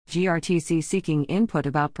GRTC seeking input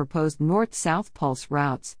about proposed North-South Pulse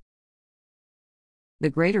routes. The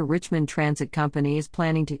Greater Richmond Transit Company is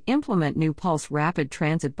planning to implement new Pulse rapid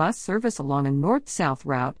transit bus service along a north-south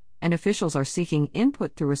route, and officials are seeking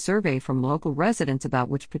input through a survey from local residents about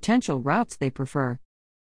which potential routes they prefer.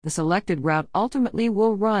 The selected route ultimately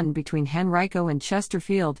will run between Henrico and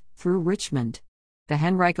Chesterfield, through Richmond. The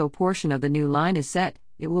Henrico portion of the new line is set.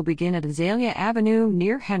 It will begin at Azalea Avenue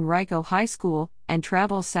near Henrico High School, and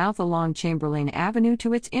travel south along Chamberlain Avenue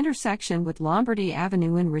to its intersection with Lombardy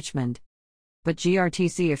Avenue in Richmond. But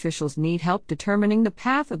GRTC officials need help determining the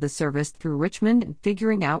path of the service through Richmond and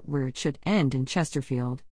figuring out where it should end in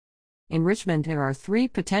Chesterfield. In Richmond, there are three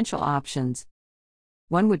potential options.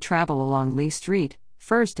 One would travel along Lee Street,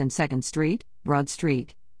 1st and 2nd Street, Broad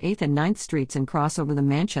Street, 8th and 9th Streets and cross over the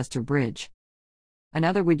Manchester Bridge.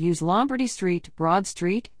 Another would use Lombardy Street, Broad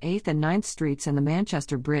Street, 8th and 9th Streets and the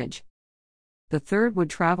Manchester Bridge. The third would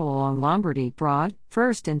travel along Lombardy, Broad,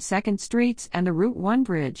 1st and 2nd Streets and the Route 1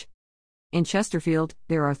 Bridge. In Chesterfield,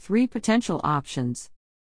 there are three potential options.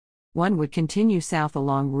 One would continue south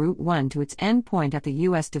along Route 1 to its endpoint at the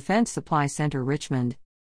U.S. Defense Supply Center, Richmond.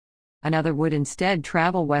 Another would instead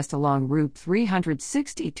travel west along Route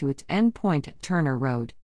 360 to its endpoint at Turner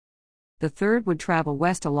Road. The third would travel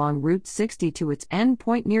west along Route 60 to its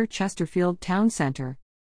endpoint near Chesterfield Town Center.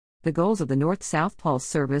 The goals of the North-South Pulse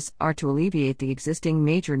service are to alleviate the existing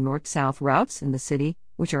major north-south routes in the city,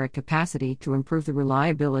 which are at capacity, to improve the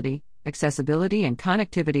reliability, accessibility and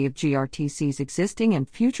connectivity of GRTC's existing and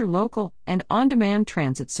future local and on-demand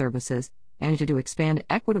transit services, and to expand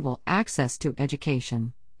equitable access to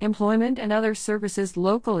education, employment and other services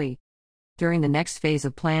locally. During the next phase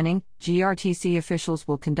of planning, GRTC officials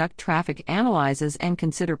will conduct traffic analyses and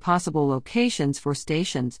consider possible locations for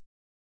stations,